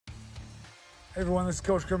Hey everyone, this is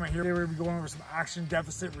Coach Kermit here. Today we're going to be going over some oxygen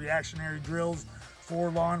deficit reactionary drills for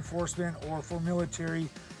law enforcement or for military.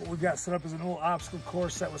 What we've got set up is an old obstacle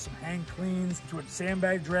course set with some hang cleans to a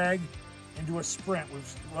sandbag drag and do a sprint.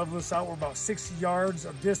 We've leveled this out. We're about 60 yards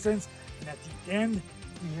of distance, and at the end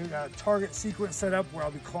we got a target sequence set up where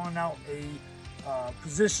I'll be calling out a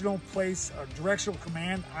positional place, a directional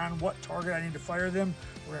command on what target I need to fire them.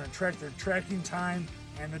 We're going to track their tracking time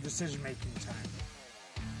and the decision-making time.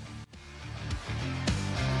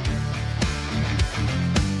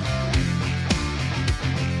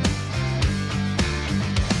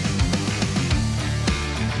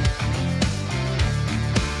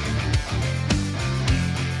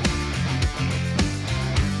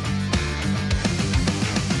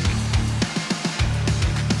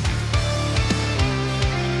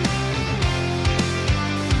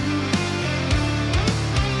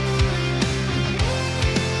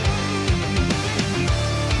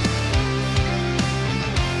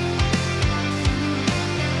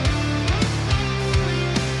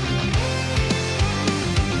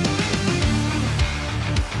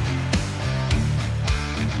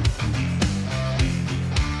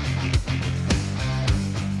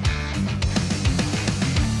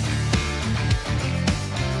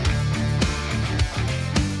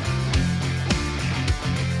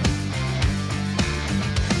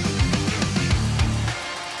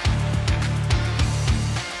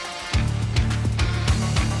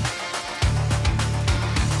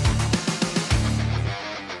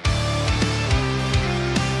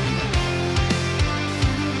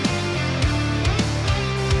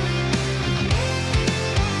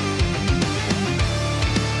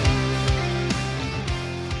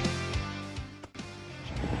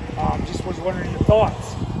 Just was wondering your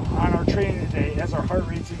thoughts on our training today. As our heart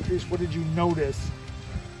rates increased, what did you notice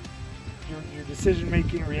your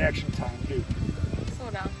decision-making reaction time do? Slow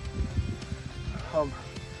down.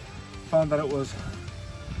 Found that it was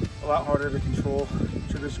a lot harder to control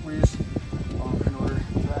trigger squeeze in order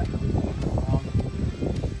to track everything around.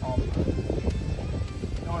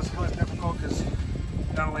 It was difficult because you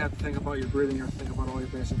not only have to think about your breathing, you have to think about all your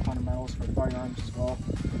basic fundamentals for firearms as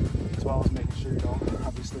well as making sure you don't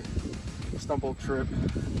obviously stumble, trip,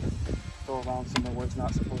 throw around somewhere where it's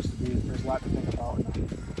not supposed to be. There's a lot to think about in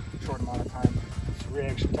a short amount of time. So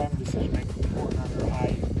reaction time and decision making is important under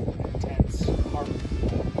high intense heart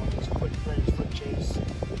rate, foot chase,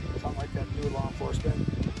 something like that to do with law enforcement.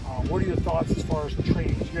 What are your thoughts as far as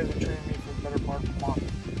training? You guys have trained me for the better part of a month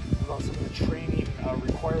about some of the training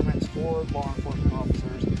requirements for law enforcement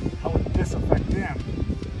officers. How would this affect them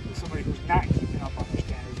as somebody who's not keeping up on their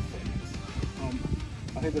standards of fitness?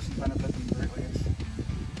 I think this will benefit them greatly.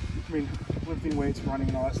 I mean, lifting weights, running,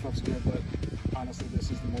 and all that stuff's good, but honestly,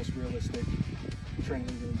 this is the most realistic training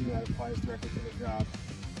you're going to do that applies directly to the job.